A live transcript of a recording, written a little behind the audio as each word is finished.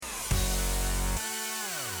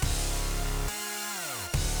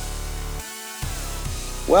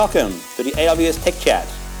Welcome to the AWS Tech Chat.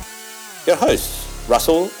 Your hosts,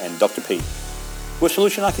 Russell and Dr. Pete. We're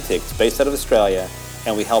solution architects based out of Australia,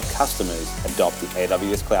 and we help customers adopt the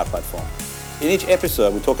AWS Cloud Platform. In each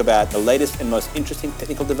episode, we talk about the latest and most interesting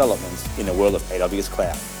technical developments in the world of AWS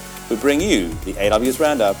Cloud. We bring you the AWS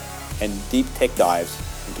Roundup and deep tech dives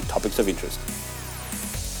into topics of interest.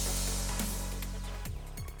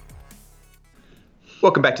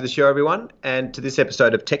 Welcome back to the show, everyone, and to this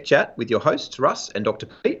episode of Tech Chat with your hosts, Russ and Dr.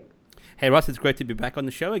 Pete. Hey, Russ, it's great to be back on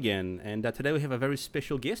the show again, and today we have a very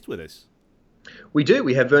special guest with us. We do.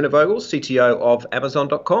 We have Werner Vogel, CTO of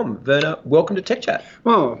Amazon.com. Werner, welcome to Tech Chat.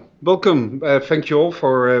 Well, welcome. Thank you all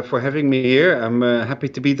for having me here. I'm happy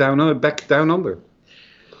to be back down under.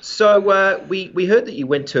 So we heard that you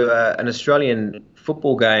went to an Australian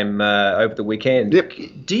football game over the weekend. Yep.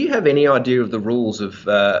 Do you have any idea of the rules of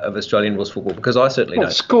Australian rules football? Because I certainly don't.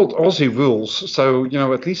 It's called Aussie rules, so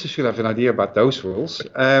at least I should have an idea about those rules.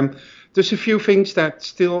 There's a few things that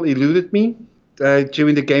still eluded me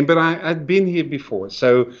during the game, but I'd been here before.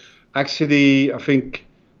 So actually, I think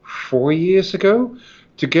 4 years ago,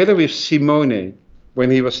 together with Simone, when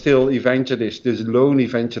he was still evangelist, this lone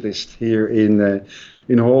evangelist here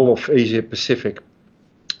in Hall of Asia Pacific,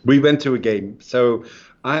 we went to a game. So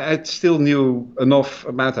I still knew enough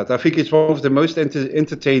about that. I think it's one of the most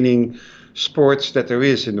entertaining sports that there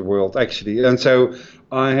is in the world, actually. And so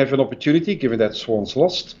I have an opportunity, given that Swans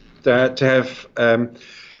lost, to have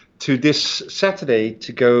to this Saturday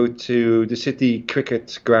to go to the City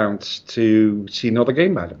Cricket Grounds to see another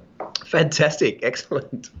game by them. Fantastic.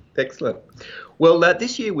 Excellent. Well,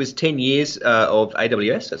 this year was 10 years of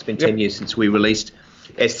AWS. It's been 10 years since we released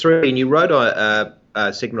S3, and you wrote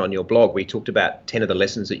a segment on your blog where you talked about 10 of the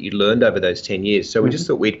lessons that you learned over those 10 years. So we just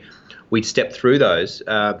thought we'd step through those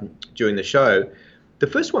during the show. The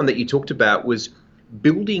first one that you talked about was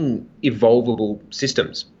building evolvable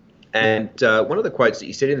systems. And one of the quotes that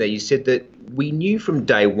you said in there, you said that we knew from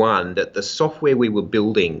day one that the software we were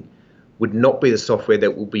building would not be the software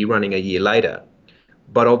that will be running a year later.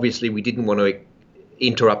 But obviously we didn't want to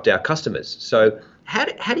interrupt our customers. So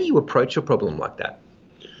how do you approach a problem like that?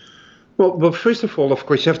 Well, first of all, of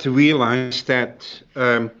course, you have to realize that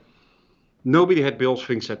nobody had built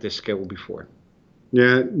things at this scale before.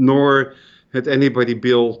 Yeah, nor had anybody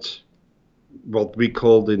built what we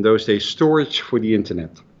called in those days storage for the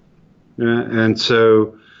internet. And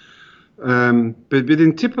so, but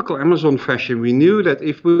in typical Amazon fashion, we knew that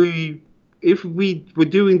if we were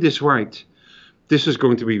doing this right, this was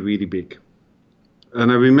going to be really big.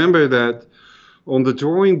 And I remember that on the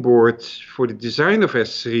drawing board for the design of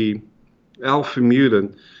S3, Al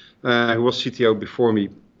Vermeulen, who was CTO before me,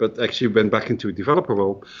 but actually went back into a developer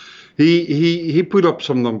role, he put up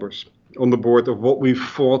some numbers on the board of what we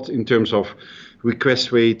thought in terms of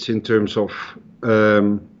request rates, in terms of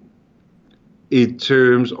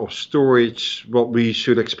storage, what we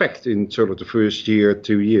should expect in sort of the first year,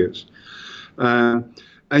 2 years.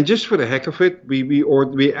 And just for the heck of it,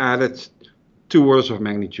 we added 2 orders of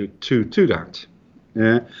magnitude to that.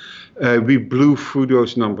 Yeah. We blew through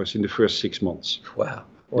those numbers in the first 6 months. Wow.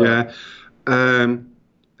 Yeah. And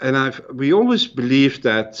we always believed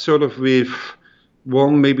that sort of with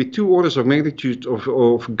 1, maybe 2 orders of magnitude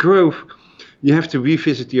of growth, you have to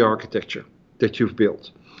revisit the architecture that you've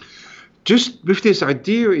built. Just with this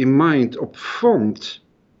idea in mind up front,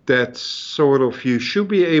 that sort of you should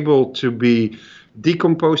be able to be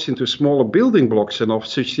decomposed into smaller building blocks enough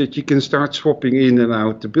such that you can start swapping in and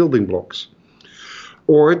out the building blocks.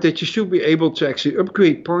 Or that you should be able to actually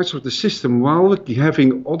upgrade parts of the system while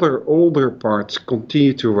having other older parts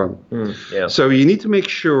continue to run. So you need to make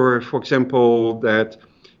sure, for example, that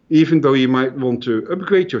even though you might want to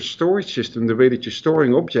upgrade your storage system, the way that you're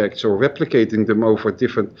storing objects or replicating them over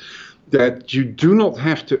different, that you do not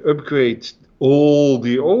have to upgrade all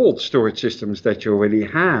the old storage systems that you already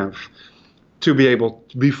have to be able,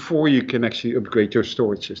 before you can actually upgrade your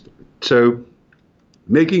storage system. So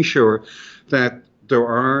making sure that there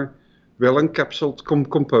are well-encapsulated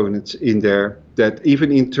components in there, that even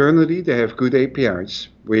internally they have good APIs,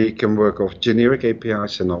 where you can work off generic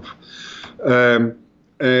APIs enough,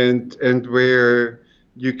 and where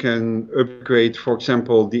you can upgrade, for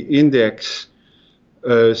example, the index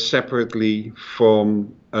separately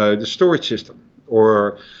from the storage system,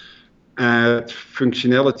 or add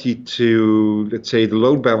functionality to, let's say, the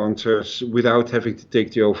load balancers without having to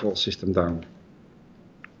take the overall system down.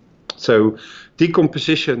 So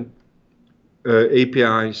decomposition,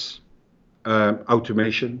 APIs,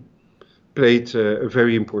 automation played a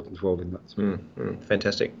very important role in that.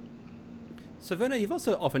 Fantastic. So Werner, you've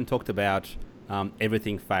also often talked about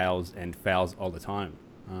everything fails and fails all the time.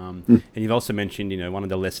 And you've also mentioned, one of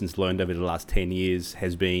the lessons learned over the last 10 years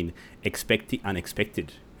has been expect the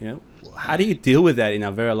unexpected. How do you deal with that in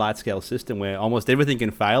a very large scale system where almost everything can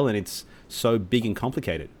fail and it's so big and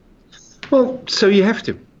complicated? Well, so you have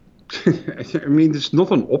to. I mean, it's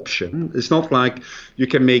not an option. It's not like you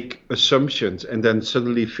can make assumptions and then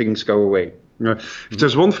suddenly things go away. If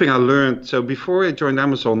there's one thing I learned, so before I joined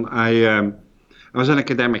Amazon, I was an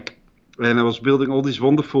academic. And I was building all these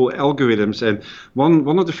wonderful algorithms. And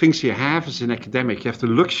one of the things you have as an academic, you have the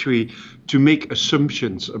luxury to make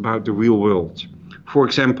assumptions about the real world. For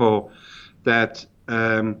example, that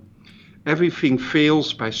everything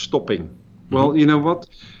fails by stopping. Well, you know what?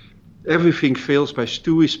 Everything fails by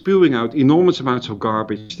spewing out enormous amounts of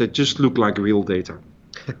garbage that just look like real data.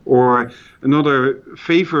 Or another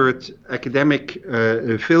favorite academic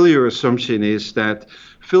failure assumption is that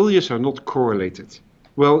failures are not correlated.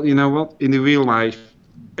 Well, you know what? In the real life,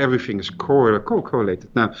 everything is correlated.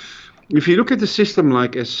 Now, if you look at a system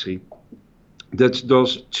like S3 that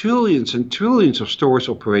does trillions and trillions of storage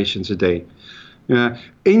operations a day,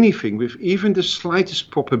 anything with even the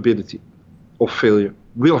slightest probability of failure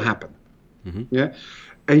will happen. Yeah,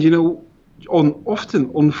 and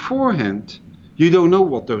often on forehand, you don't know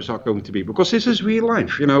what those are going to be because this is real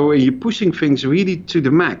life. And you're pushing things really to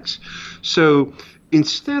the max. So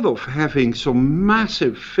instead of having some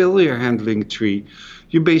massive failure handling tree,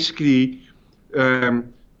 you basically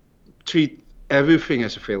treat everything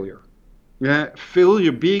as a failure. Yeah,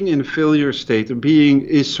 being in a failure state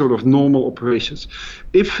is sort of normal operations.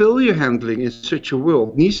 If failure handling in such a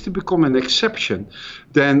world needs to become an exception,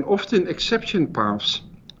 then often exception paths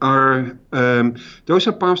are those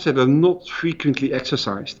are paths that are not frequently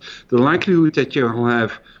exercised. The likelihood that you will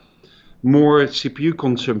have more CPU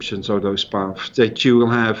consumptions on those paths, that you will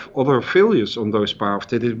have other failures on those paths,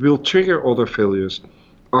 that it will trigger other failures,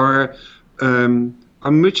 are of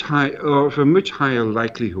a much higher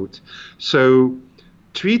likelihood. So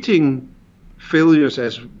treating failures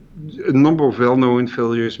as a number of well-known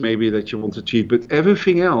failures maybe that you want to treat, but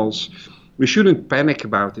everything else, we shouldn't panic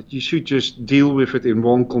about it. You should just deal with it in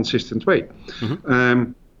one consistent way.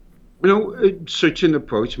 Such an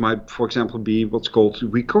approach might, for example, be what's called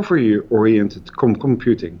recovery-oriented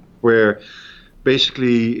computing, where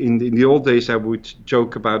basically in the old days I would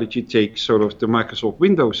joke about it. You take sort of the Microsoft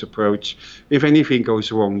Windows approach. If anything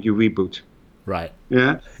goes wrong, you reboot. Right.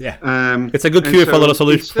 Yeah. It's a good cure for a lot of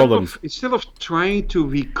solution problems. Instead of trying to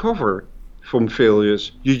recover from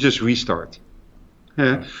failures, you just restart.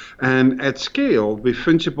 Yeah. And at scale, with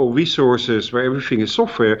fungible resources where everything is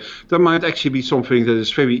software, that might actually be something that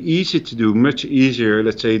is very easy to do, much easier,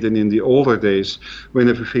 let's say, than in the older days when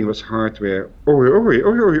everything was hardware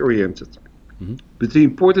oriented. But the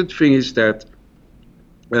important thing is that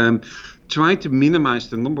try to minimize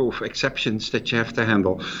the number of exceptions that you have to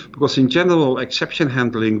handle, because in general, exception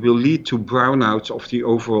handling will lead to brownouts of the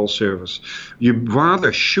overall service. You'd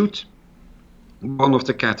rather shoot one of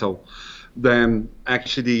the cattle than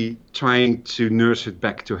actually trying to nurse it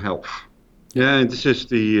back to health. Yeah, and this is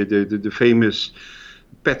the famous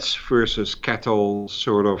pets versus cattle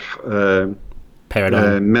sort of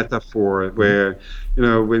paradigm metaphor, where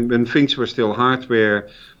when things were still hardware,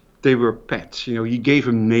 they were pets. You gave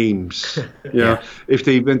them names. If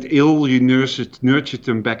they went ill, you nurtured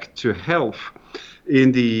them back to health.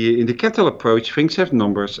 In the cattle approach, things have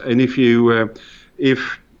numbers, and if you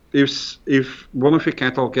if one of your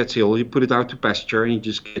cattle gets ill, you put it out to pasture and you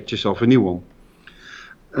just get yourself a new one.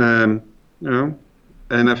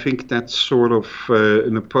 And I think that's sort of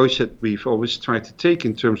an approach that we've always tried to take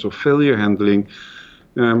in terms of failure handling,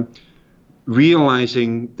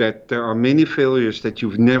 realizing that there are many failures that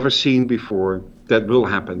you've never seen before that will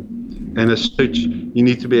happen. And as such, you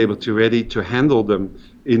need to be able to ready to handle them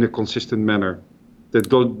in a consistent manner that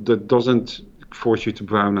doesn't force you to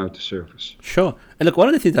brown out the service. Sure. And look, one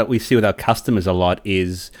of the things that we see with our customers a lot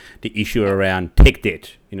is the issue around tech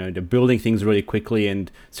debt. They're building things really quickly, and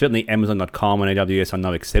certainly Amazon.com and AWS are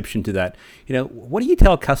no exception to that. What do you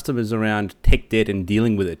tell customers around tech debt and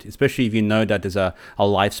dealing with it, especially if you know that there's a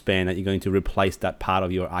lifespan that you're going to replace that part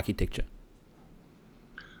of your architecture?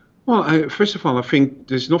 Well, first of all, I think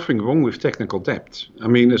there's nothing wrong with technical debt. I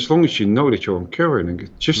mean, as long as you know that you're incurring it,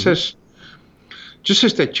 just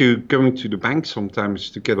as that you're going to the bank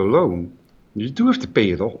sometimes to get a loan, you do have to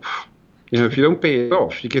pay it off. If you don't pay it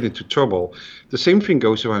off, you get into trouble. The same thing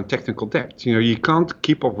goes around technical debt. You can't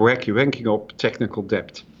keep up ranking up technical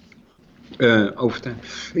debt over time.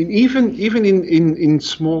 And even in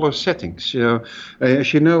smaller settings.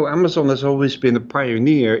 As you know, Amazon has always been a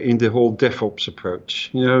pioneer in the whole DevOps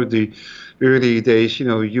approach. The early days,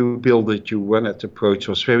 you build it, you run it approach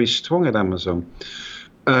was very strong at Amazon.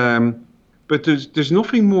 But there's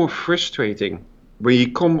nothing more frustrating when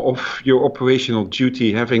you come off your operational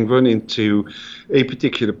duty having run into a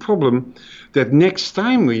particular problem, that next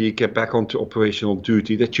time when you get back onto operational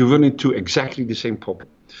duty, that you run into exactly the same problem.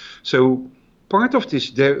 So part of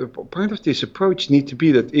this approach needs to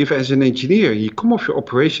be that if, as an engineer, you come off your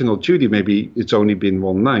operational duty, maybe it's only been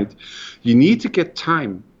one night, you need to get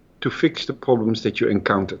time to fix the problems that you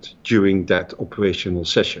encountered during that operational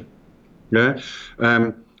session. Yeah.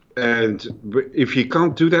 And if you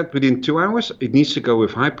can't do that within 2 hours, it needs to go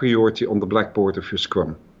with high priority on the blackboard of your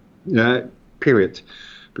Scrum. Yeah, period.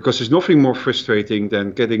 Because there's nothing more frustrating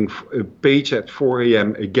than getting a page at 4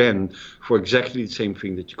 a.m. again for exactly the same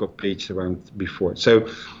thing that you got paged around before. So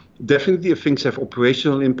definitely if things have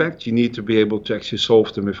operational impact, you need to be able to actually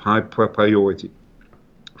solve them with high priority.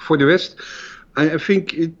 For the rest, I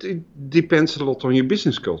think it depends a lot on your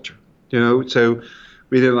business culture. So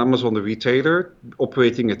within Amazon, the retailer,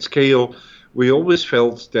 operating at scale, we always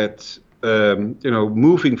felt that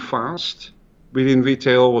moving fast within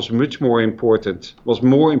retail was more important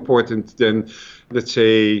than, let's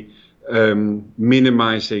say,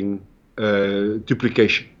 minimizing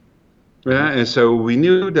duplication. Yeah, and so we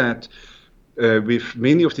knew that with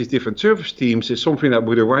many of these different service teams, is something that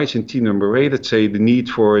would arise in team number 8, let's say the need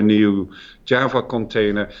for a new Java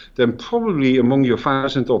container, then probably among your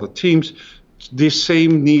 1,000 other teams, this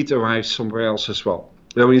same need arrives somewhere else as well.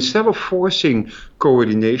 Now, instead of forcing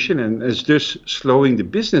coordination and as thus slowing the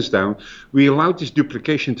business down, we allowed this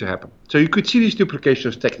duplication to happen. So you could see this duplication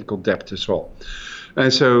as technical debt as well.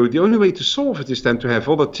 And so the only way to solve it is then to have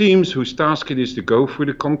other teams whose task it is to go through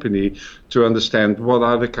the company to understand what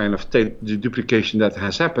are the kind of the duplication that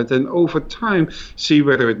has happened, and over time see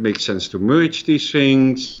whether it makes sense to merge these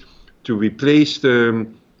things, to replace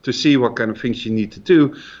them, to see what kind of things you need to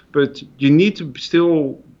do. But you need to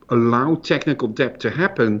still allow technical debt to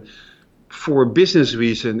happen for a business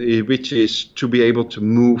reason, which is to be able to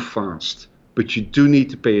move fast. But you do need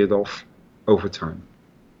to pay it off over time.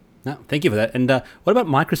 No, thank you for that. And what about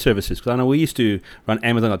microservices? Because I know we used to run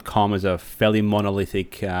Amazon.com as a fairly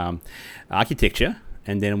monolithic architecture,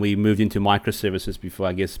 and then we moved into microservices before,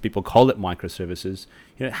 I guess, people called it microservices.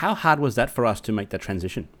 How hard was that for us to make that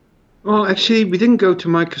transition? Well, actually, we didn't go to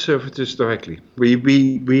microservices directly.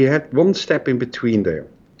 We had one step in between there.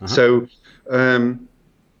 Uh-huh. So,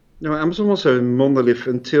 Amazon was a monolith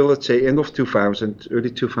until, let's say, end of 2000, early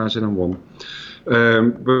 2001,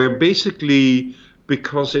 where basically,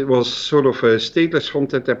 because it was sort of a stateless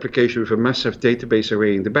front-end application with a massive database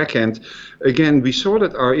array in the back end, again, we saw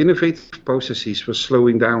that our innovative processes were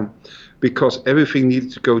slowing down because everything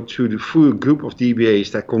needed to go through the full group of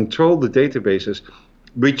DBAs that control the databases,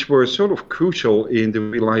 which were sort of crucial in the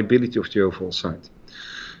reliability of the overall site.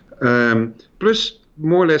 Plus,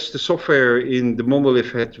 more or less, the software in the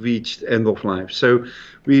monolith had reached end of life. So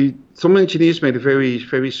some engineers made a very,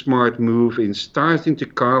 very smart move in starting to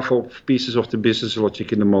carve off pieces of the business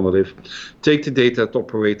logic in the monolith, take the data that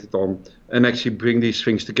operated on, and actually bring these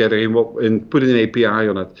things together and put an API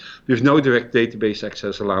on it. There's no direct database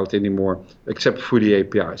access allowed anymore, except through the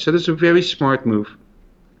API. So that's a very smart move.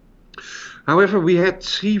 However, we had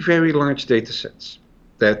 3 very large data sets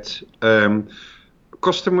that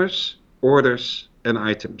customers, orders, and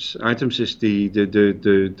items. Items is the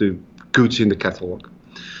goods in the catalog.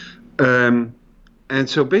 And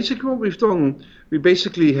so basically what we've done, we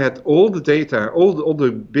basically had all the data, all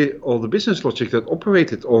the business logic that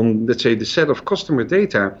operated on, let's say, the set of customer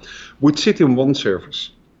data would sit in one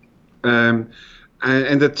service.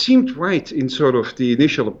 And that seemed right in sort of the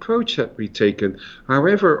initial approach that we'd taken.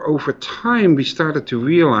 However, over time, we started to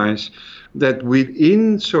realize that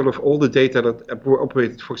within sort of all the data that were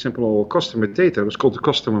operated, for example, all customer data, it was called the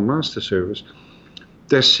Customer Master Service,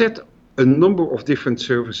 there sat a number of different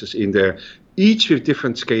services in there, each with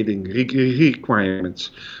different scaling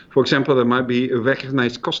requirements. For example, there might be a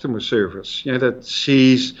recognized customer service that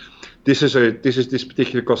sees this is this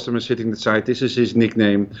particular customer sitting the site, this is his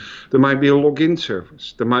nickname. There might be a login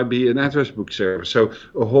service, there might be an address book service. So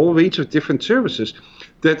a whole range of different services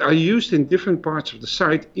that are used in different parts of the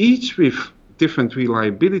site, each with different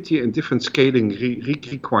reliability and different scaling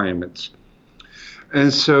requirements.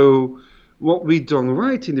 And so what we've done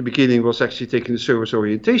right in the beginning was actually taking the service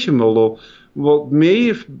orientation model. What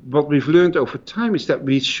we've learned over time is that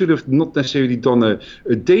we should have not necessarily done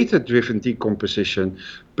a data-driven decomposition,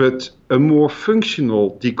 but a more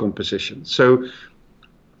functional decomposition. So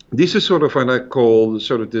this is sort of what I call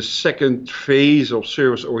sort of the second phase of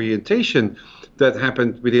service orientation that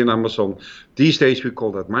happened within Amazon. These days we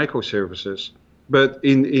call that microservices. But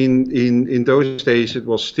in those days, it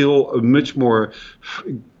was still a much more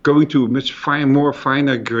going to a much more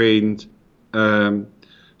finer grained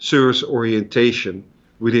service orientation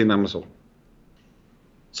within Amazon.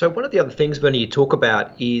 So one of the other things, Bernie, you talk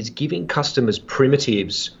about is giving customers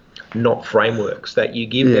primitives, not frameworks. That you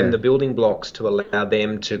give them the building blocks to allow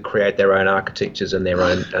them to create their own architectures and their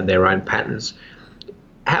own patterns.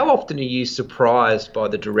 How often are you surprised by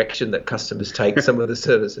the direction that customers take some of the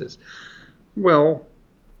services? Well,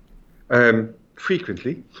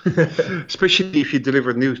 frequently, especially if you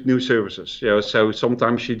deliver new services. So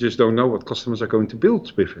sometimes you just don't know what customers are going to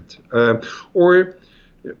build with it. Or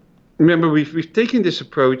remember, we've taken this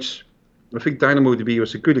approach. I think DynamoDB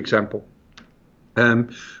was a good example.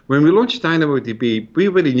 When we launched DynamoDB, we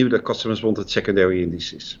really knew that customers wanted secondary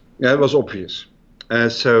indices. Yeah, it was obvious.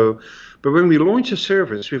 But when we launch a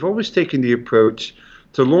service, we've always taken the approach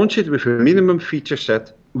to launch it with a minimum feature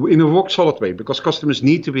set in a rock-solid way, because customers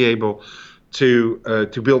need to be able to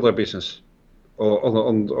build their business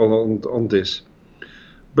on this.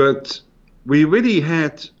 But we really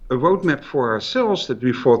had a roadmap for ourselves that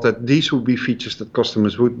we thought that these would be features that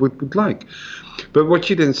customers would like. But what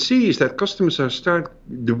you then see is that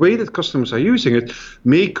the way that customers are using it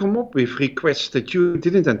may come up with requests that you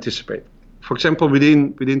didn't anticipate. For example,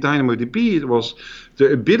 within DynamoDB, it was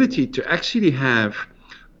the ability to actually have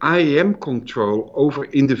IAM control over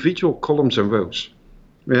individual columns and rows.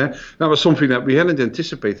 Yeah, that was something that we hadn't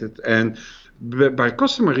anticipated, and by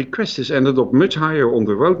customer request, this ended up much higher on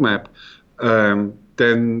the roadmap than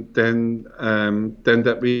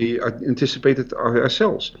that we anticipated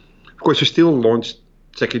ourselves. Of course, we still launched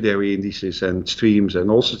secondary indices and streams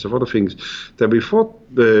and all sorts of other things that we thought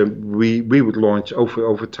we would launch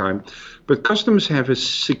over time. But customers have a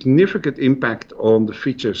significant impact on the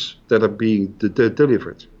features that are being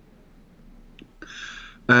delivered.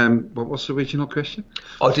 What was the original question?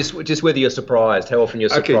 Oh, just whether you're surprised, how often you're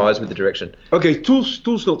surprised with the direction. Okay,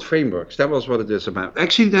 tools, not frameworks. That was what it is about.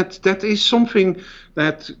 Actually, that is something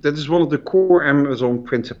that is one of the core Amazon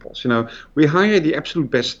principles. We hire the absolute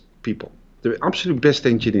best people, the absolute best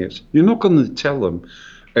engineers. You're not going to tell them,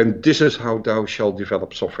 and this is how thou shalt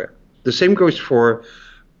develop software. The same goes for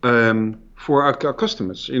our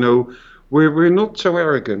customers. We're not so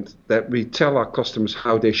arrogant that we tell our customers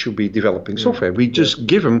how they should be developing software. We just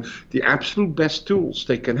give them the absolute best tools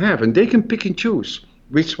they can have, and they can pick and choose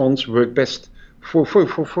which ones work best for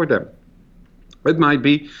them. It might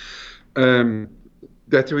be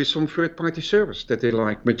that there is some third-party service that they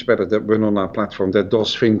like much better that run on our platform that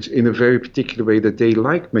does things in a very particular way that they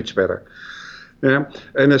like much better. Yeah,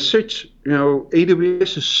 and as such,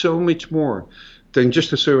 AWS is so much more than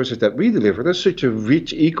just the services that we deliver. There's such a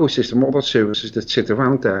rich ecosystem, other services that sit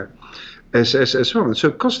around there as well. And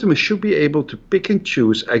so customers should be able to pick and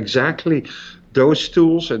choose exactly those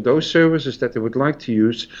tools and those services that they would like to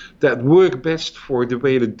use that work best for the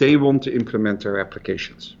way that they want to implement their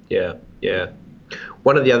applications. Yeah.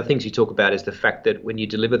 One of the other things you talk about is the fact that when you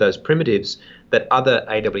deliver those primitives, that other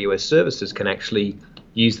AWS services can actually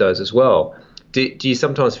use those as well. Do you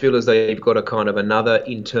sometimes feel as though you've got a kind of another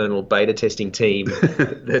internal beta testing team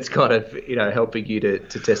that's kind of helping you to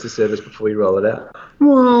test the service before you roll it out?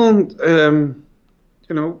 Well,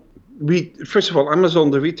 we first of all,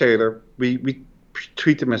 Amazon, the retailer, we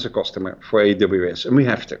treat them as a customer for AWS, and we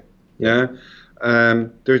have to. Yeah.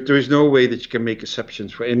 There is no way that you can make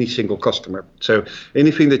exceptions for any single customer. So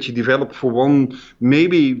anything that you develop for one,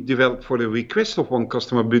 maybe develop for the request of one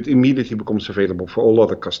customer, but immediately becomes available for all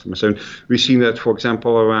other customers. And we've seen that, for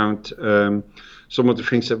example, around some of the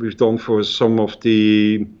things that we've done for some of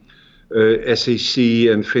the SEC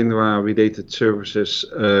and FINRA related services,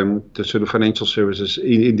 the sort of financial services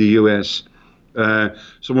in the US.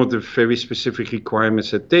 Some of the very specific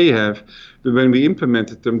requirements that they have, but when we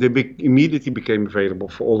implemented them, they immediately became available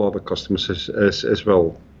for all other customers as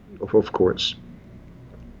well, of course.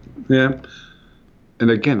 Yeah.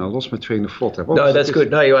 And again, I lost my train of thought. No, that's good.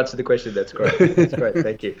 No, you answered the question. That's great. That's great.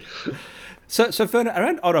 Thank you. So Werner,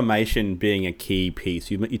 around automation being a key piece,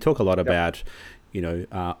 you talk a lot about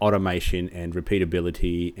automation and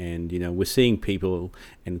repeatability, and we're seeing people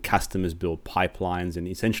and customers build pipelines and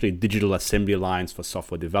essentially digital assembly lines for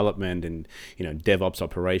software development and DevOps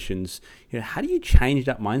operations. How do you change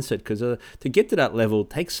that mindset? Because to get to that level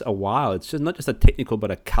takes a while. It's just not just a technical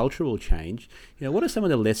but a cultural change. What are some of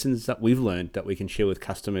the lessons that we've learned that we can share with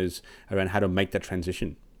customers around how to make that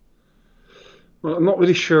transition? Well, I'm not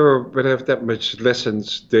really sure whether I have that much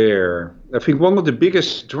lessons there. I think one of the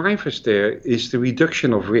biggest drivers there is the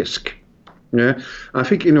reduction of risk. Yeah, I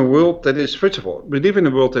think in a world that is, first of all, we live in a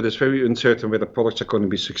world that is very uncertain whether products are going to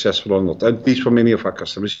be successful or not. At least for many of our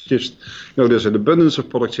customers, just there's an abundance of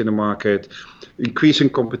products in the market, increasing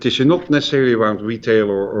competition, not necessarily around retail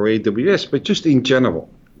or AWS, but just in general.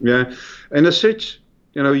 Yeah, and as such,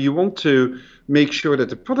 you want to make sure that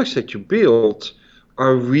the products that you build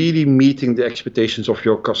are really meeting the expectations of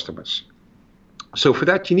your customers. So for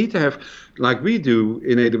that, you need to have, like we do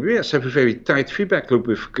in AWS, have a very tight feedback loop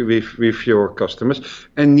with your customers,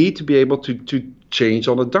 and need to be able to change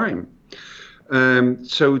on a dime.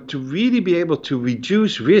 So to really be able to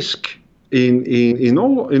reduce risk in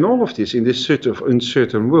all of this, in this sort of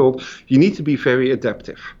uncertain world, you need to be very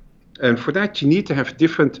adaptive. And for that, you need to have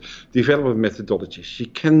different development methodologies. You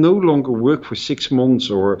can no longer work for 6 months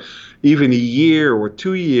or even a year or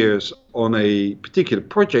 2 years on a particular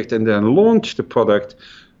project and then launch the product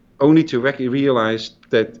only to realize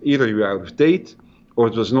that either you're out of date or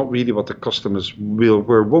it was not really what the customers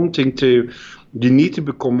were wanting to. You need to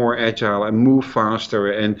become more agile and move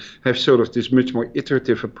faster and have sort of this much more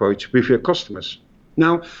iterative approach with your customers.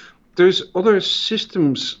 Now, there's other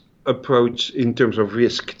systems approach in terms of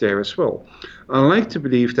risk there as well. I like to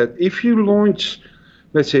believe that if you launch,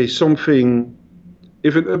 let's say, something,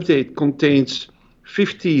 if an update contains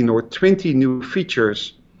 15 or 20 new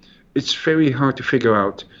features, it's very hard to figure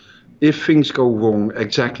out if things go wrong,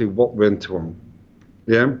 exactly what went wrong.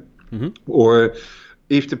 Yeah? Mm-hmm. Or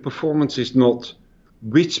if the performance is not,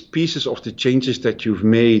 which pieces of the changes that you've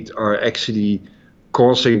made are actually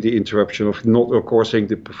causing the interruption of not, or causing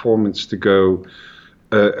the performance to go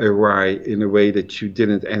awry in a way that you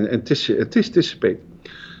didn't anticipate.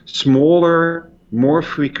 Smaller, more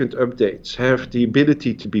frequent updates have the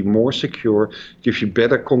ability to be more secure, give you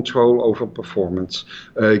better control over performance,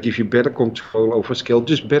 give you better control over scale,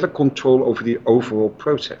 just better control over the overall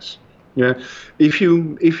process. Yeah, if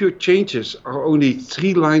your changes are only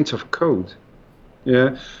 3 lines of code,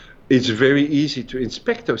 yeah, it's very easy to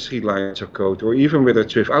inspect those 3 lines of code, or even whether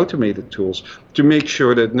it's with automated tools, to make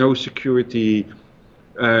sure that no security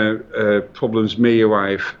problems may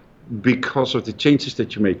arrive because of the changes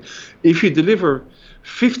that you make. If you deliver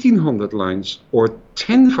 1,500 lines or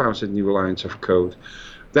 10,000 new lines of code,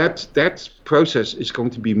 that process is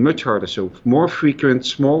going to be much harder. So more frequent,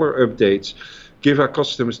 smaller updates give our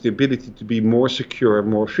customers the ability to be more secure and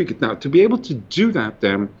more frequent. Now, to be able to do that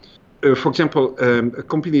then, for example, a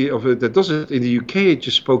company that does it in the UK I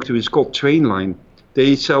just spoke to is called Trainline.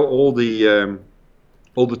 They sell all the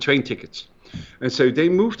train tickets. And so they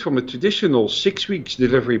moved from a traditional 6 weeks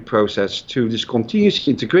delivery process to this continuous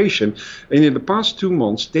integration. And in the past 2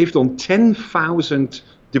 months, they've done 10,000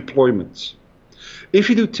 deployments. If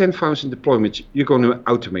you do 10,000 deployments, you're going to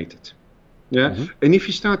automate it. Yeah. Mm-hmm. And if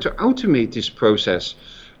you start to automate this process,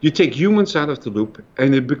 you take humans out of the loop,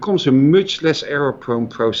 and it becomes a much less error-prone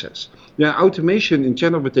process. Yeah, automation in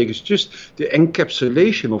general is just the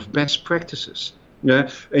encapsulation of best practices.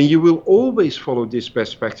 Yeah, and you will always follow these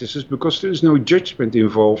best practices because there is no judgment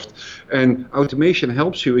involved, and automation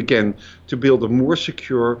helps you again to build a more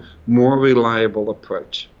secure, more reliable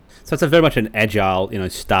approach. So it's a very much an agile,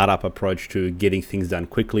 startup approach to getting things done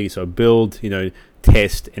quickly. So build,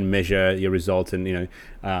 test and measure your results, and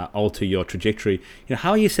alter your trajectory.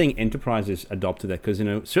 How are you seeing enterprises adopt to that? Because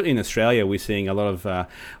certainly in Australia we're seeing a lot of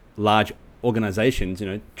large organizations,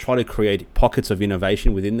 try to create pockets of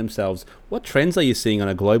innovation within themselves. What trends are you seeing on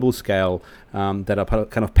a global scale that are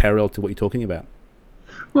kind of parallel to what you're talking about?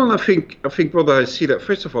 Well, I think what I see that,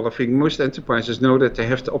 first of all, I think most enterprises know that they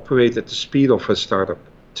have to operate at the speed of a startup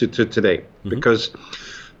to today. Mm-hmm. Because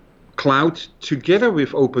cloud, together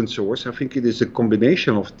with open source, I think it is a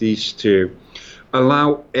combination of these two,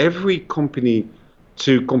 allow every company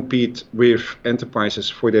to compete with enterprises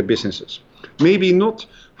for their businesses. Maybe not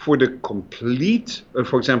for the complete,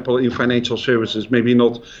 for example, in financial services, maybe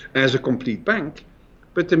not as a complete bank,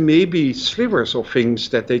 but there may be slivers of things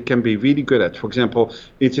that they can be really good at. For example,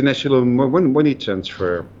 international money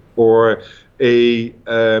transfer, or a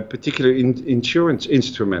particular insurance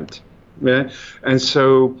instrument. Yeah? And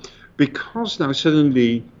so, because now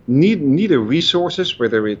suddenly neither resources,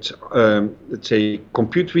 whether it's, let's say,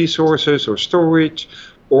 compute resources or storage,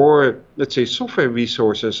 or, let's say, software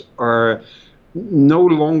resources, are no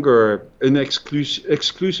longer an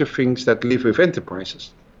exclusive things that live with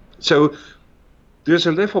enterprises. So there's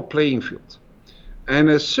a level playing field. And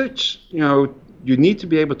as such, you need to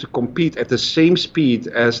be able to compete at the same speed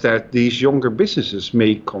as that these younger businesses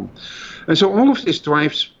may come. And so all of this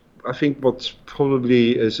drives, I think, what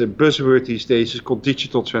probably is a buzzword these days is called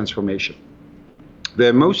digital transformation,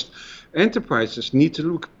 where most enterprises need to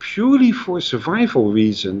look purely for survival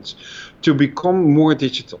reasons to become more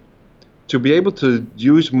digital, to be able to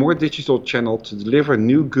use more digital channel to deliver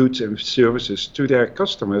new goods and services to their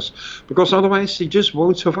customers, because otherwise they just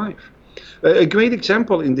won't survive. A great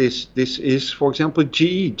example in this is, for example,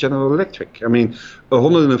 GE, General Electric. I mean, a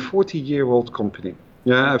 140-year-old company.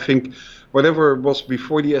 Yeah, I think whatever was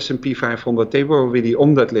before the S&P 500, they were already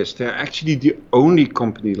on that list. They're actually the only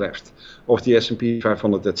company left of the S&P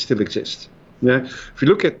 500 that still exists. Yeah, if you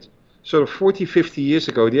look at sort of 40, 50 years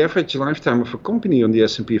ago, the average lifetime of a company on the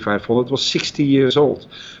S&P 500 was 60 years old.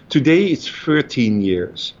 Today, it's 13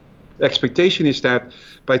 years. The expectation is that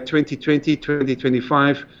by 2020,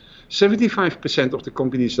 2025, 75% of the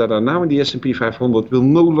companies that are now in the S&P 500 will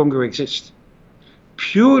no longer exist,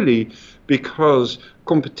 purely because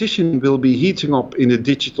competition will be heating up in the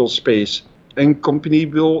digital space, and company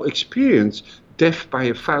will experience death by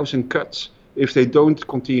 1,000 cuts if they don't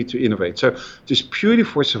continue to innovate. So just purely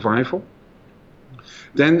for survival.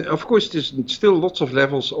 Then, of course, there's still lots of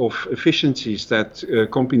levels of efficiencies that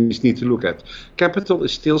companies need to look at. Capital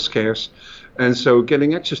is still scarce, and so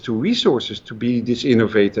getting access to resources to be this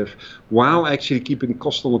innovative while actually keeping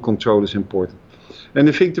cost under control is important. And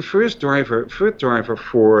I think the third driver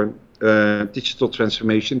for digital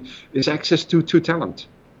transformation is access to talent.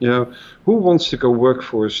 You know, who wants to go work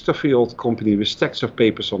for a stuffy old company with stacks of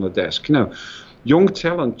papers on the desk? No. Young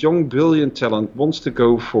talent, young brilliant talent wants to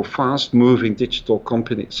go for fast-moving digital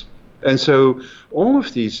companies. And so all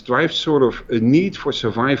of these drive sort of a need for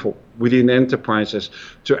survival within enterprises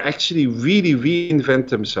to actually really reinvent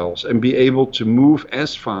themselves and be able to move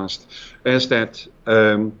as fast as that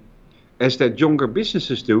younger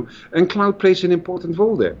businesses do. And cloud plays an important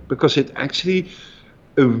role there, because it actually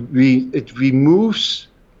it removes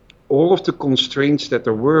all of the constraints that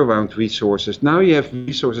there were around resources. Now you have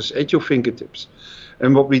resources at your fingertips.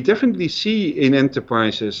 And what we definitely see in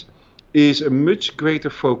enterprises is a much greater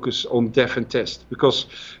focus on dev and test, because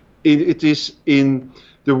it is in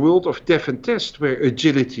the world of dev and test where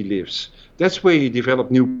agility lives. That's where you develop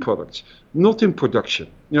new products, not in production.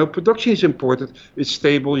 You know, production is important, it's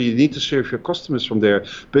stable, you need to serve your customers from there,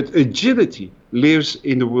 but agility lives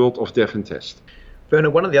in the world of dev and test. Werner,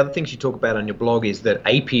 one of the other things you talk about on your blog is that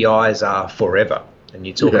APIs are forever. And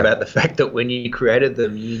you talk about the fact that when you created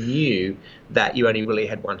them, you knew that you only really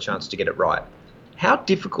had one chance to get it right. How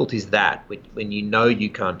difficult is that when you know you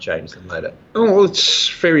can't change them later? Oh, it's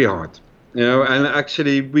very hard. You know, and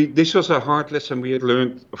actually, this was a hard lesson we had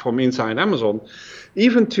learned from inside Amazon,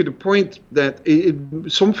 even to the point that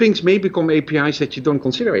some things may become APIs that you don't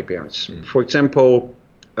consider APIs. For example,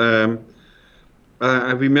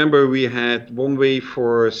 I remember we had one way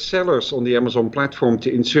for sellers on the Amazon platform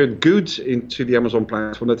to insert goods into the Amazon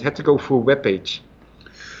platform that had to go through a web page.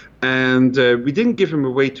 And we didn't give them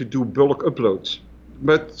a way to do bulk uploads.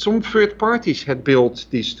 But some third parties had built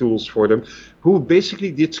these tools for them who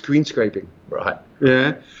basically did screen scraping. Right.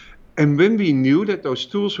 Yeah. And when we knew that those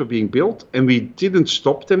tools were being built and we didn't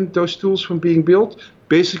stop those tools from being built,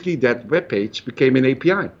 basically that web page became an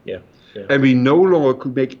API. Yeah. Yeah. And we no longer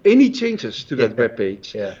could make any changes to that web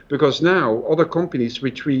page, because now other companies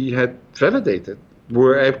which we had validated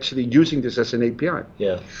were actually using this as an API.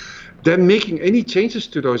 Yeah. Then making any changes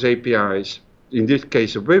to those APIs, in this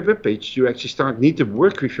case a web page, you actually need to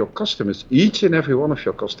work with your customers, each and every one of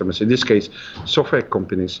your customers, in this case software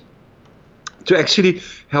companies, to actually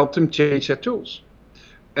help them change their tools.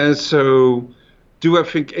 And so do I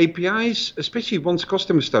think APIs, especially once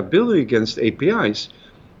customers start building against APIs,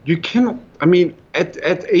 you cannot, I mean, at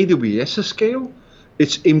AWS scale,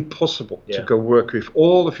 it's impossible to go work with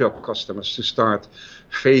all of your customers to start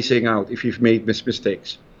phasing out if you've made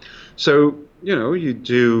mistakes. So, you know,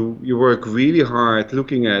 you work really hard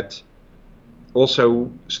looking at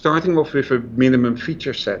also starting off with a minimum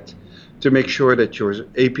feature set to make sure that your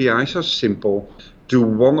APIs are simple, do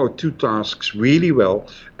one or two tasks really well,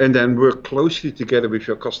 and then work closely together with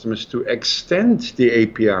your customers to extend the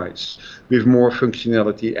APIs with more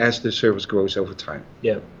functionality as the service grows over time.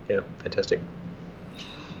 Yeah, fantastic.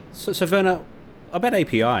 So Werner, about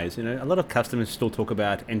APIs, you know, a lot of customers still talk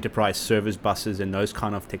about enterprise service buses and those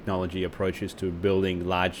kind of technology approaches to building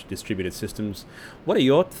large distributed systems. What are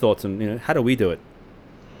your thoughts on, you know, how do we do it?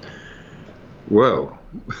 Well,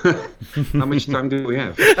 how much time do we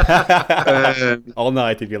have? All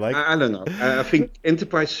night, if you like. I don't know. I think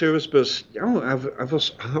enterprise service bus. Oh,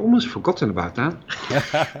 I almost forgotten about that.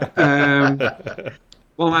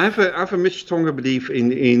 Well, I have a much stronger belief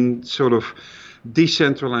in sort of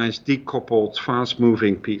decentralized, decoupled,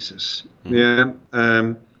 fast-moving pieces. Yeah.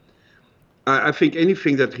 I think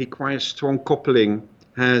anything that requires strong coupling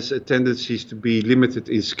has a tendency to be limited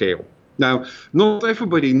in scale. Now, not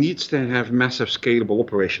everybody needs to have massive scalable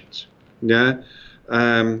operations. Yeah.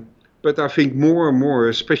 but I think more and more,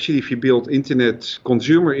 especially if you build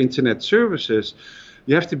consumer internet services,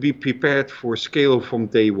 you have to be prepared for scale from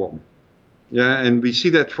day one. Yeah, and we see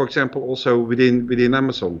that, for example, also within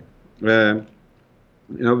Amazon, within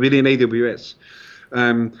AWS,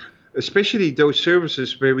 especially those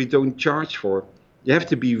services where we don't charge for. You have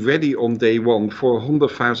to be ready on day one for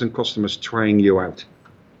 100,000 customers trying you out.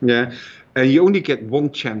 Yeah, and you only get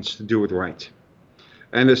one chance to do it right.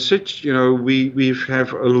 And as such, we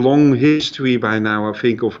have a long history by now, I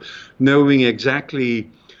think, of knowing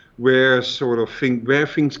exactly where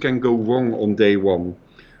things can go wrong on day one,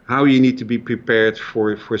 how you need to be prepared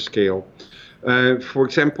for scale. For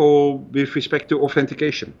example, with respect to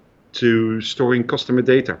authentication, to storing customer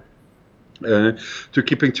data, to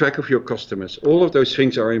keeping track of your customers. All of those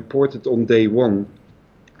things are important on day one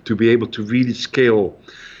to be able to really scale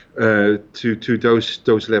to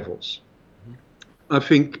those levels. I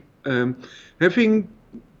think having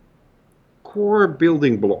core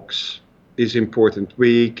building blocks is important.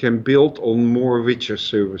 We can build on more richer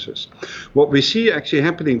services. What we see actually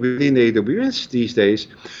happening within AWS these days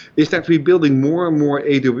is that we're building more and more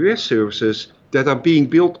AWS services that are being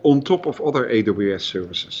built on top of other AWS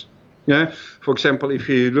services. Yeah. For example, if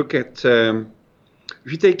you look at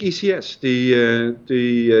if you take ECS, the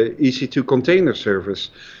EC2 container service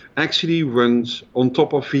actually runs on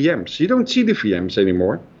top of VMs. You don't see the VMs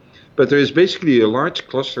anymore, but there is basically a large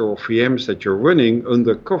cluster of VMs that you're running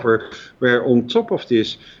undercover, where on top of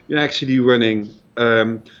this, you're actually running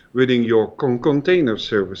your container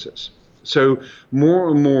services. So more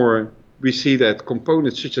and more, we see that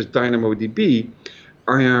components such as DynamoDB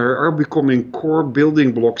are becoming core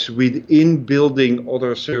building blocks within building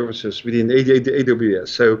other services within AWS.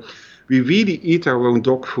 So we really eat our own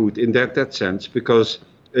dog food in that sense, because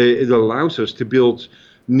it allows us to build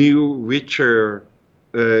new, richer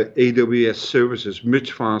AWS services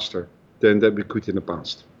much faster than that we could in the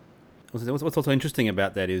past. What's also interesting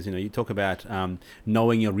about that is, you talk about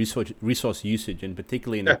knowing your resource usage, and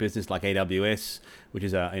particularly in a business like AWS, which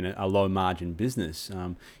is a low margin business.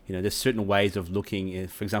 There's certain ways of looking,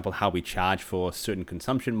 for example, how we charge for certain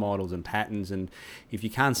consumption models and patterns. And if you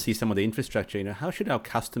can't see some of the infrastructure, how should our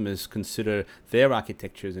customers consider their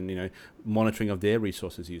architectures and monitoring of their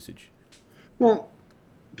resources usage? Well,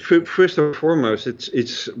 first and foremost,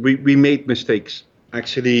 we made mistakes.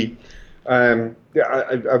 Actually, I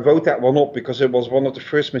wrote that one up because it was one of the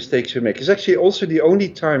first mistakes we make. It's actually also the only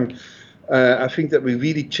time I think that we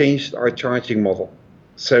really changed our charging model.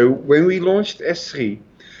 So when we launched S3,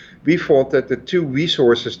 we thought that the two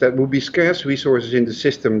resources that would be scarce resources in the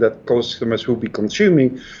system that customers will be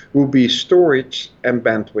consuming will be storage and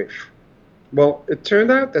bandwidth. Well, it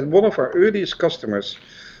turned out that one of our earliest customers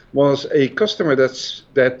was a customer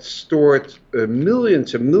that stored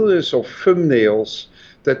millions and millions of thumbnails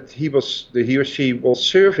that he or she was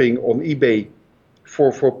serving on eBay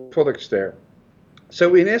for products there.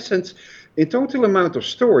 So in essence, in total amount of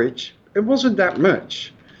storage, it wasn't that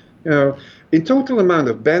much. In total amount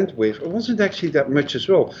of bandwidth, it wasn't actually that much as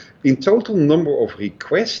well. In total number of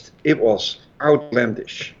requests, it was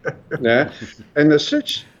outlandish. Yeah? And as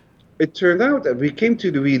such, it turned out that we came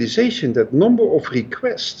to the realization that number of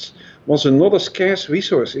requests was another scarce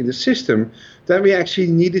resource in the system that we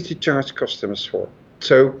actually needed to charge customers for.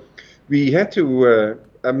 So we had to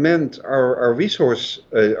amend our resource,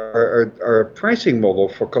 our pricing model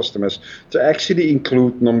for customers to actually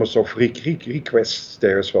include numbers of requests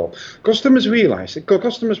there as well. Customers realized it.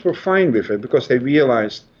 Customers were fine with it because they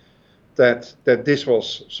realized that this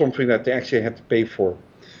was something that they actually had to pay for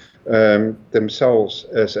themselves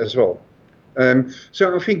as well.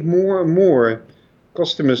 So I think more and more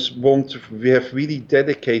customers we have really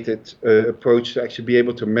dedicated approach to actually be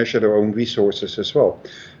able to measure their own resources as well.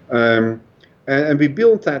 And we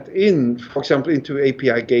built that for example, into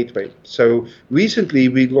API Gateway. So recently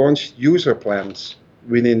we launched user plans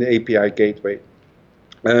within the API Gateway,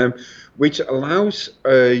 which allows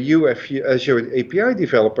you as your API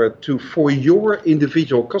developer for your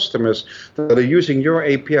individual customers that are using your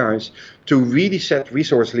APIs to really set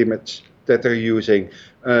resource limits that they're using,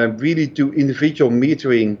 really do individual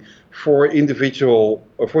metering for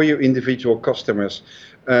your individual customers,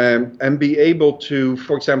 and be able to,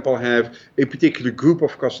 for example, have a particular group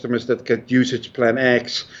of customers that get usage plan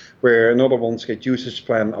X, where another ones get usage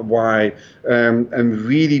plan Y, and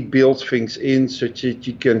really build things in such that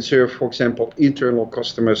you can serve, for example, internal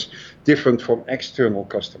customers different from external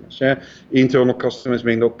customers. Yeah? Internal customers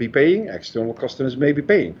may not be paying, external customers may be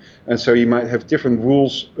paying. And so you might have different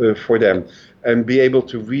rules for them, and be able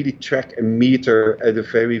to really track and meter at a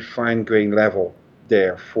very fine-grained level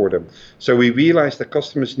there for them. So we realize that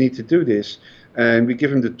customers need to do this, and we give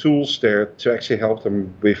them the tools there to actually help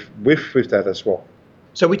them with that as well.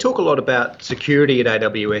 So we talk a lot about security at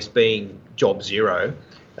AWS being job zero,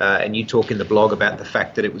 and you talk in the blog about the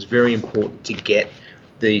fact that it was very important to get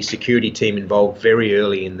the security team involved very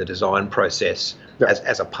early in the design process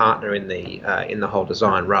as a partner in the whole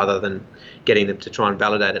design, rather than getting them to try and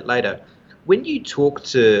validate it later. When you talk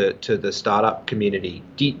to the startup community,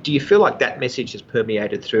 do you feel like that message has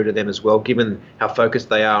permeated through to them as well, given how focused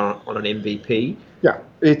they are on an MVP? Yeah,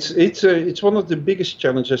 it's one of the biggest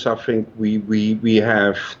challenges I think we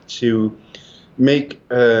have to make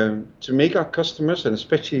our customers, and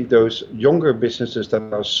especially those younger businesses that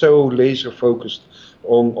are so laser focused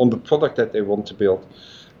on the product that they want to build,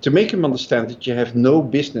 to make them understand that you have no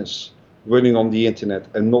business running on the internet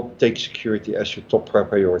and not take security as your top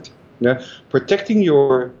priority. Yeah, protecting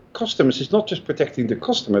your customers is not just protecting the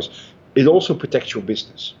customers; it also protects your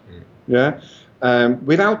business. Yeah,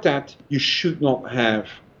 without that, you should not have.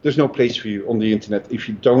 There's no place for you on the internet if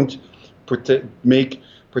you don't make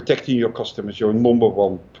protecting your customers your number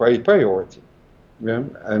one priority. Yeah,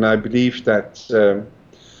 and I believe that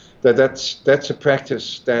that's a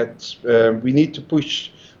practice that we need to push.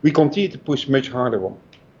 We continue to push much harder on.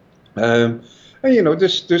 And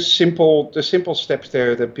there's simple steps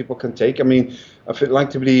there that people can take. I mean, I'd like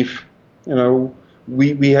to believe,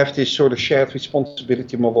 we have this sort of shared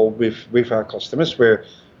responsibility model with our customers, where,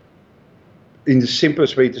 in the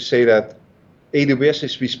simplest way to say that, AWS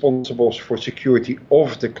is responsible for security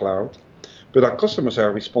of the cloud, but our customers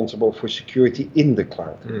are responsible for security in the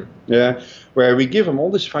cloud. Yeah, where we give them all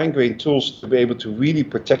these fine-grained tools to be able to really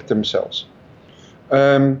protect themselves.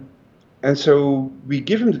 And so we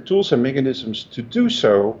give them the tools and mechanisms to do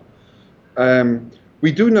so.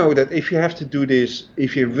 We do know that if you have to do this,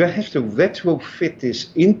 if you have to retrofit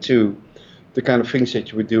this into the kind of things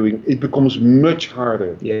that you were doing, it becomes much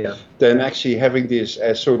harder than actually having this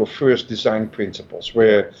as sort of first design principles,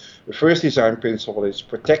 where the first design principle is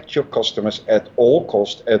protect your customers at all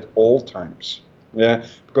costs, at all times. Yeah,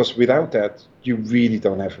 because without that, you really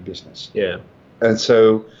don't have a business. Yeah. And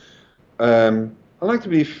so I like to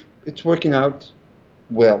believe it's working out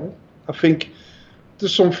well. I think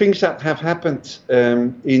there's some things that have happened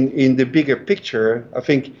in the bigger picture. I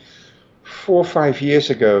think 4 or 5 years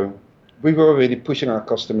ago, we were already pushing our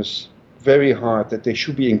customers very hard that they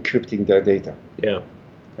should be encrypting their data. Yeah.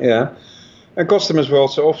 Yeah. And customers were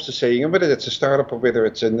also often saying, whether it's a startup or whether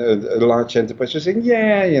it's a large enterprise, they're saying,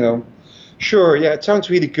 sure, yeah, it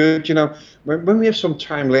sounds really good. When we have some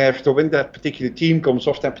time left, or when that particular team comes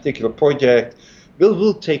off that particular project,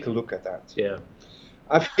 we'll take a look at that. Yeah.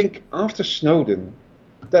 I think after Snowden,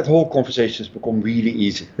 that whole conversation has become really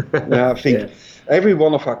easy. I think every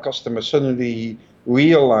one of our customers suddenly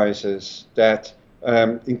realizes that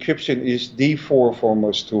encryption is the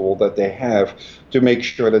foremost tool that they have to make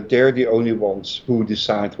sure that they're the only ones who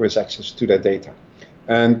decide who has access to their data.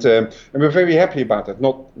 And we're very happy about it,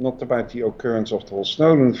 not about the occurrence of the whole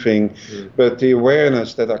Snowden thing, but the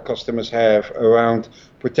awareness that our customers have around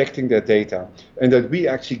protecting their data, and that we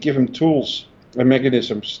actually give them tools and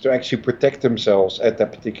mechanisms to actually protect themselves at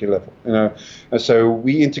that particular level. And so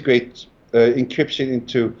we integrate encryption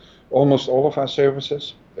into almost all of our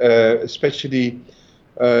services, especially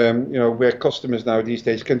where customers now these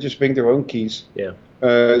days can just bring their own keys,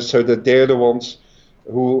 so that they're the ones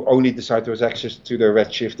who only decide to have access to their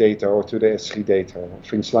Redshift data or to their S3 data or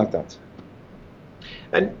things like that.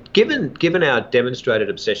 And given our demonstrated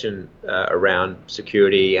obsession around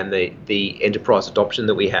security and the enterprise adoption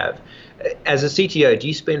that we have, as a CTO, do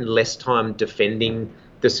you spend less time defending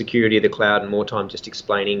the security of the cloud and more time just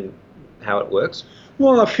explaining how it works?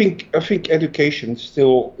 Well, I think education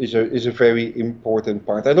still is a very important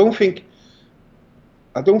part. I don't think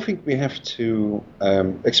we have to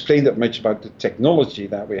explain that much about the technology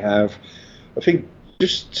that we have. I think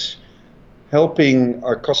just helping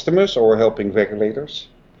our customers or helping regulators,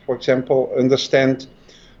 for example, understand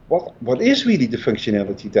what is really the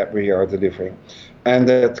functionality that we are delivering. And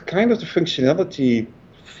that kind of the functionality,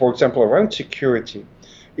 for example, around security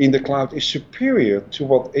in the cloud is superior to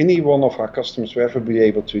what any one of our customers will ever be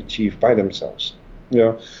able to achieve by themselves.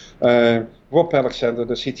 Rob Alexander,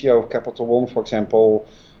 the CTO of Capital One, for example,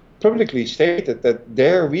 publicly stated that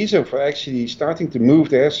their reason for actually starting to move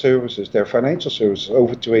their services, their financial services,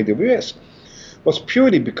 over to AWS was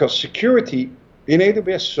purely because security in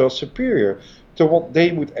AWS was superior to what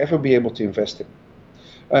they would ever be able to invest in.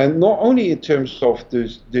 And not only in terms of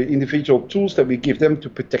the individual tools that we give them to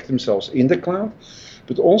protect themselves in the cloud,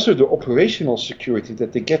 but also the operational security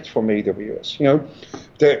that they get from AWS.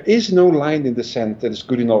 There is no line in the sand that is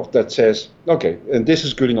good enough that says, okay, and this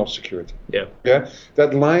is good enough security. Yeah.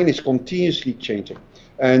 That line is continuously changing.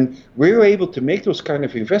 And we're able to make those kind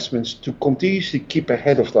of investments to continuously keep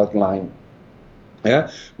ahead of that line.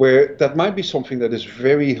 Yeah, where that might be something that is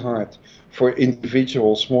very hard for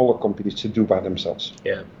individual smaller companies to do by themselves.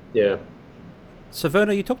 Yeah. So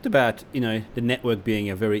Werner, you talked about the network being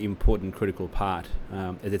a very important, critical part.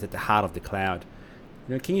 It's at the heart of the cloud.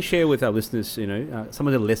 Can you share with our listeners, some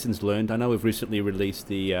of the lessons learned? I know we've recently released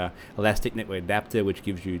the Elastic Network Adapter, which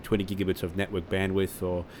gives you 20 gigabits of network bandwidth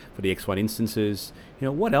for the X1 instances.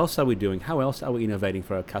 What else are we doing? How else are we innovating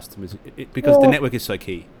for our customers? Because the network is so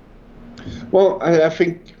key. Well, I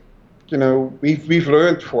think, we've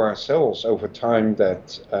learned for ourselves over time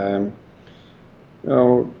that,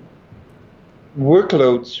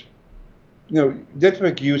 workloads,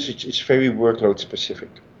 network usage is very workload specific.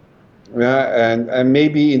 Yeah, and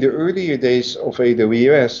maybe in the earlier days of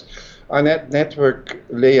AWS, our network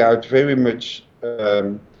layout very much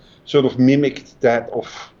sort of mimicked that of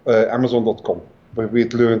Amazon.com, where we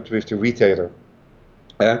had learned with the retailer.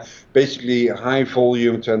 Basically high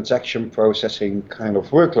volume transaction processing kind of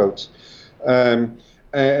workloads.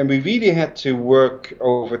 And we really had to work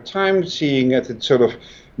over time, seeing at it sort of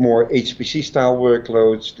more HPC style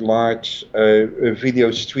workloads, large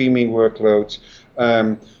video streaming workloads,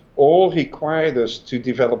 all required us to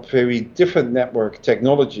develop very different network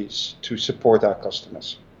technologies to support our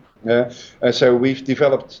customers. So we've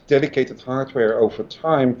developed dedicated hardware over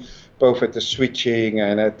time, both at the switching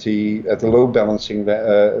and at the load balancing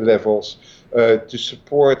levels, to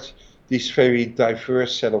support these very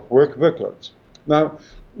diverse set of workloads. Now,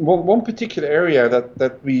 one particular area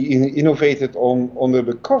that we innovated on under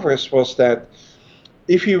the covers was that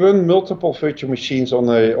if you run multiple virtual machines on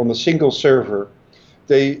a single server,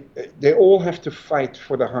 they all have to fight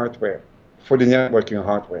for the hardware, for the networking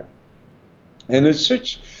hardware. And as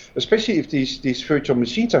such, especially if these virtual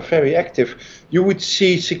machines are very active, you would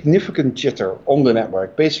see significant jitter on the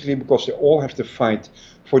network, basically because they all have to fight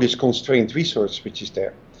for this constrained resource which is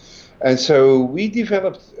there. And so we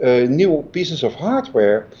developed new pieces of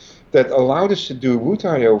hardware that allowed us to do root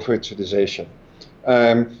I/O virtualization,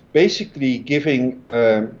 basically giving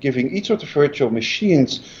each of the virtual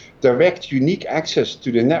machines direct, unique access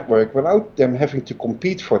to the network without them having to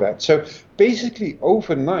compete for that. So basically,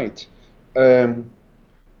 overnight,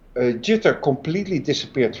 jitter completely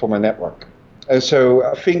disappeared from a network. And so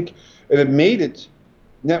I think it made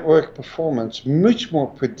network performance much more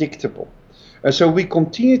predictable. And so we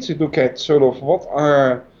continue to look at sort of what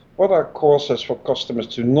are causes for customers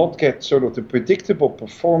to not get sort of the predictable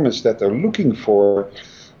performance that they're looking for,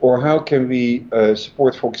 or how can we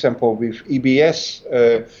support, for example, with EBS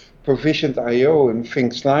provisioned I/O and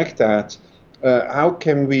things like that. How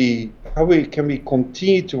can we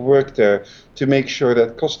continue to work there to make sure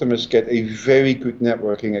that customers get a very good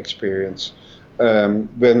networking experience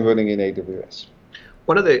when running in AWS?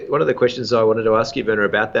 One of the questions I wanted to ask you, Werner,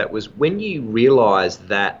 about that was when you realised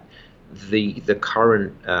that the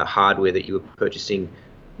current hardware that you were purchasing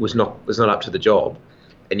was not up to the job,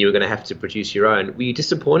 and you were going to have to produce your own. Were you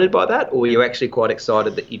disappointed by that, or were you actually quite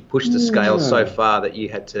excited that you'd pushed the scale so far that you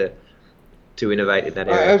had to innovate in that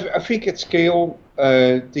area? I think at scale,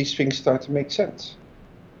 these things start to make sense.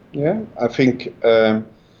 Yeah, I think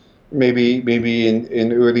maybe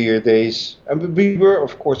in earlier days, and we were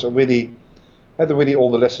of course had already all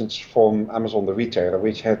the lessons from Amazon, the retailer,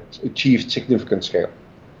 which had achieved significant scale.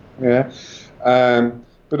 Yeah.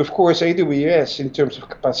 But of course, AWS, in terms of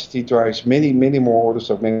capacity, drives many more orders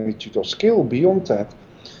of magnitude of scale beyond that.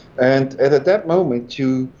 And at that moment,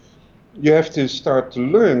 you have to start to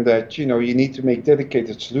learn that you need to make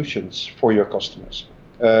dedicated solutions for your customers.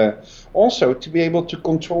 Also, to be able to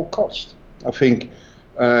control cost. I think,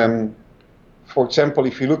 for example,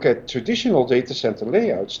 if you look at traditional data center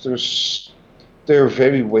layouts, they're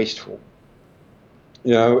very wasteful.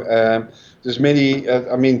 There's many.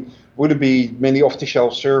 Would it be many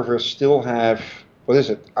off-the-shelf servers still have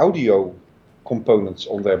audio components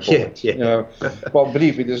on their board? Yeah. Well,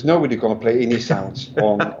 believe me, there's nobody going to play any sounds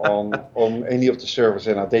on any of the servers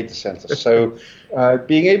in our data centers. So,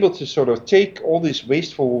 being able to sort of take all this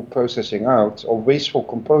wasteful processing out or wasteful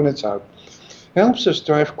components out helps us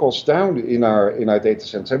drive costs down in our data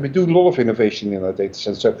centers. And we do a lot of innovation in our data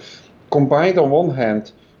centers. So, combined on one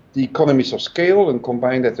hand the economies of scale, and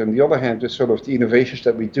combine that on the other hand with sort of the innovations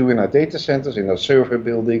that we do in our data centers, in our server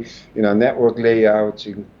building, in our network layouts,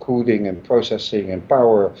 in cooling and processing and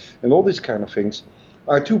power and all these kind of things,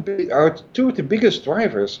 are two of the biggest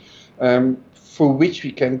drivers through which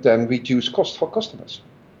we can then reduce cost for customers.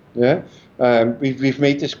 Yeah, we've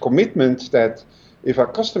made this commitment that if our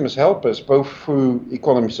customers help us both through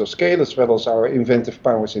economies of scale as well as our inventive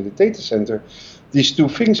powers in the data center, these two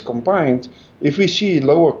things combined, if we see a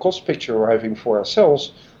lower cost picture arriving for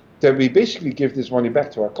ourselves, then we basically give this money back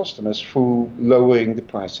to our customers through lowering the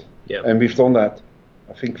pricing. Yep. And we've done that,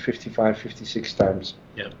 I think, 55, 56 times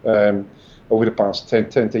over the past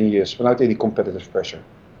 10 years without any competitive pressure.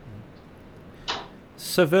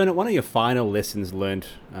 So Werner, one of your final lessons learned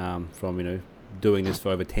from doing this for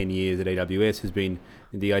over 10 years at AWS has been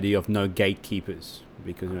the idea of no gatekeepers,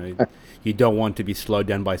 because you don't want to be slowed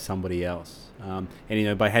down by somebody else.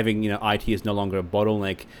 And by having IT is no longer a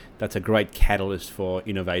bottleneck, that's a great catalyst for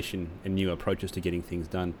innovation and new approaches to getting things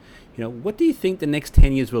done. What do you think the next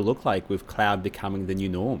 10 years will look like with cloud becoming the new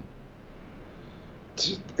norm?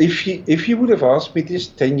 If you would have asked me this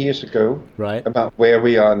 10 years ago, right, about where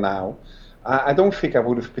we are now, I don't think I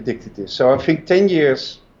would have predicted this. So I think 10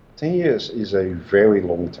 years is a very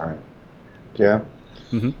long time. Yeah.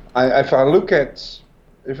 Mm-hmm. If I look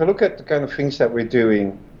at the kind of things that we're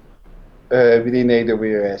doing within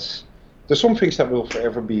AWS, there's some things that will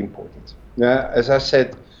forever be important. Yeah. As I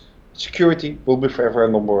said, security will be forever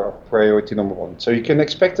priority number one. So you can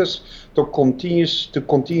expect us to continue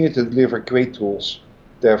to deliver great tools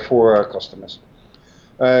there for our customers.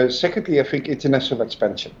 Secondly, I think international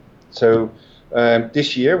expansion. So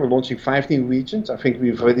this year we're launching 5 new regions. I think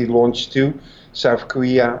we've already launched 2, South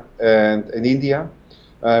Korea and India.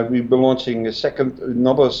 We'll be launching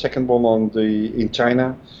another second one in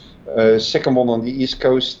China, second one on the East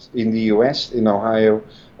Coast in the US, in Ohio,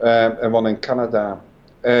 and one in Canada,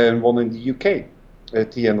 and one in the UK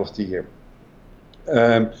at the end of the year.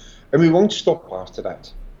 And we won't stop after that.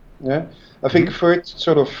 Yeah, I think third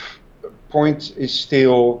sort of point is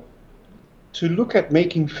still to look at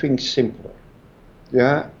making things simpler.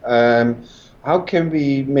 Yeah, how can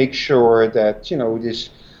we make sure that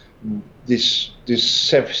this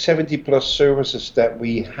 70 plus services that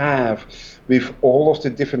we have, with all of the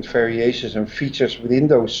different variations and features within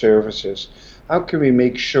those services, how can we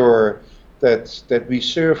make sure that we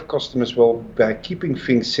serve customers well by keeping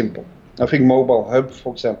things simple? I think Mobile Hub,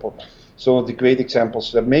 for example, some of the great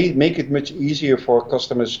examples that make it much easier for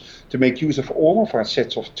customers to make use of all of our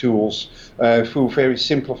sets of tools through a very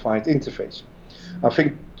simplified interface. I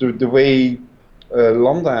think the way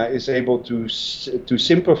Lambda is able to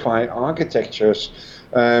simplify architectures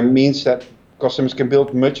means that customers can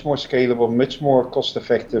build much more scalable, much more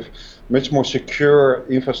cost-effective, much more secure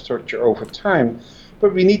infrastructure over time.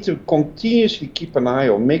 But we need to continuously keep an eye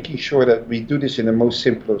on making sure that we do this in the most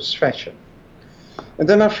simplest fashion. And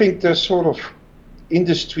then I think there's sort of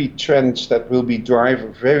industry trends that will be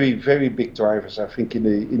very, very big drivers, I think,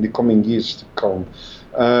 in the coming years to come.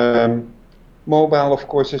 Mobile, of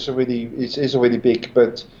course, is already big,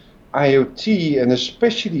 but IoT, and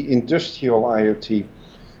especially industrial IoT,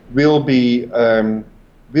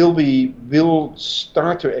 will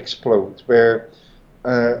start to explode, where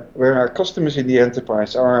our customers in the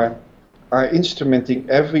enterprise are instrumenting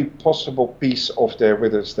every possible piece of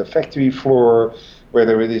whether it's the factory floor,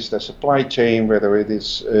 whether it is the supply chain, whether it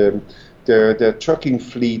is their trucking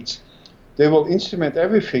fleet. They will instrument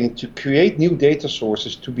everything to create new data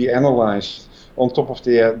sources to be analyzed on top of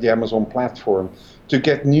the Amazon platform, to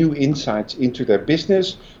get new insights into their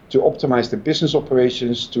business, to optimize the business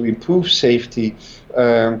operations, to improve safety,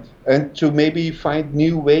 and to maybe find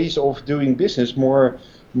new ways of doing business more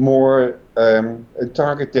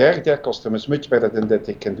target their customers much better than that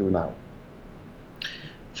they can do now.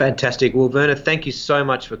 Fantastic. Well, Werner, thank you so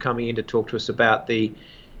much for coming in to talk to us about the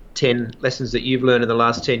 10 lessons that you've learned in the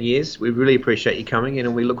last 10 years. We really appreciate you coming in,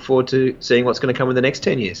 and we look forward to seeing what's going to come in the next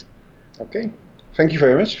 10 years. Okay. Thank you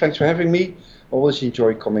very much. Thanks for having me. Always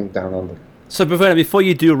enjoy coming down under. So, Werner, before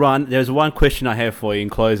you do run, there's one question I have for you in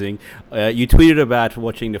closing. You tweeted about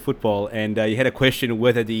watching the football, and you had a question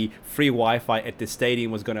whether the free Wi-Fi at the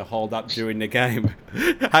stadium was going to hold up during the game.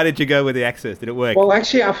 How did you go with the access? Did it work? Well,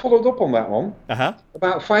 actually, I followed up on that one. Uh-huh.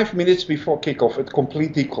 About 5 minutes before kickoff, it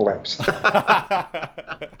completely collapsed.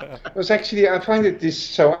 It was actually, I find it this.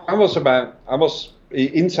 So I was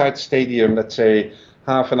inside the stadium, let's say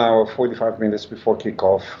half an hour, 45 minutes before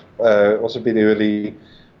kickoff. It was a bit early.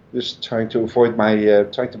 Just trying to avoid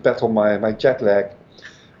trying to battle my jet lag.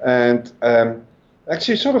 And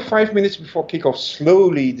actually sort of 5 minutes before kickoff,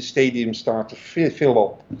 slowly the stadium started to fill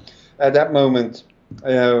up. At that moment,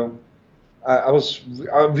 I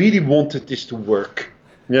really wanted this to work.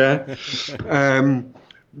 Yeah.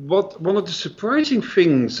 One of the surprising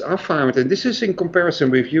things I found, and this is in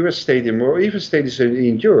comparison with US stadium or even stadiums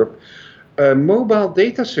in Europe, mobile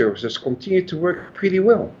data services continue to work pretty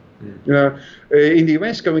well. In the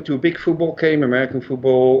US, going to a big football game, American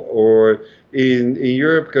football, or in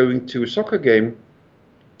Europe, going to a soccer game,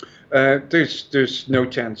 there's no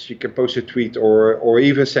chance you can post a tweet or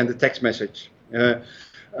even send a text message.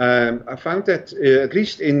 I found that at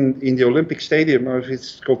least in the Olympic Stadium, or if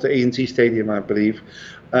it's called the A&T Stadium, I believe,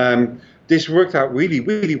 this worked out really,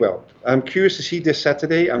 really well. I'm curious to see this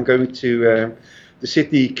Saturday. I'm going to the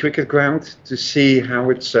Sydney Cricket Ground to see how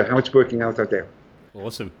it's working out there.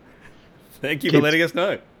 Awesome. Thank you for letting us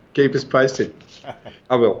know. Keep us posted.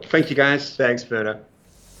 I will. Thank you, guys. Thanks, Werner.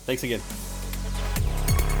 Thanks again.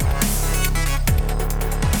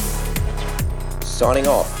 Signing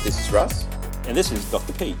off, this is Russ. And this is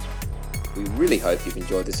Dr. Pete. We really hope you've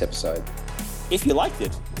enjoyed this episode. If you liked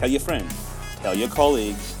it, tell your friends, tell your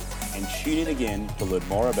colleagues, and tune in again to learn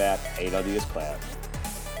more about AWS Cloud.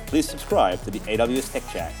 Please subscribe to the AWS Tech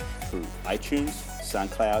Chat through iTunes,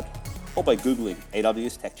 SoundCloud, or by Googling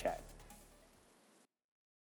AWS Tech Chat.